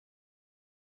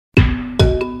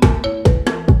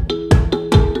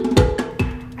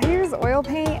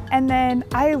And then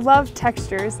I love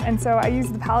textures, and so I use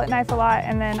the palette knife a lot,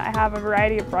 and then I have a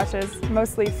variety of brushes,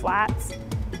 mostly flats.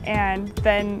 And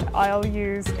then I'll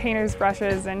use painter's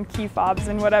brushes and key fobs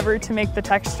and whatever to make the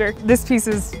texture. This piece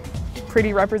is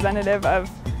pretty representative of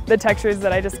the textures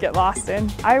that I just get lost in.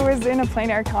 I was in a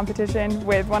plein air competition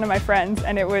with one of my friends,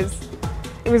 and it was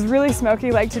really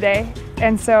smoky like today,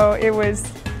 and so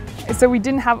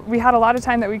we had a lot of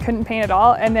time that we couldn't paint at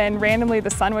all, and then randomly the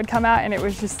sun would come out and it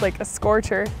was just like a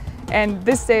scorcher. And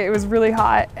this day it was really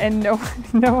hot and no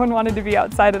one wanted to be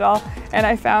outside at all. And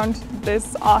I found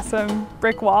this awesome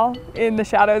brick wall in the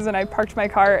shadows, and I parked my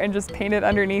car and just painted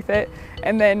underneath it.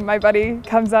 And then my buddy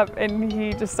comes up and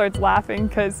he just starts laughing,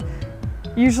 because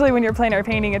usually when you're plein air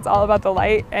painting, it's all about the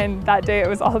light, and that day it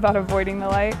was all about avoiding the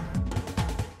light.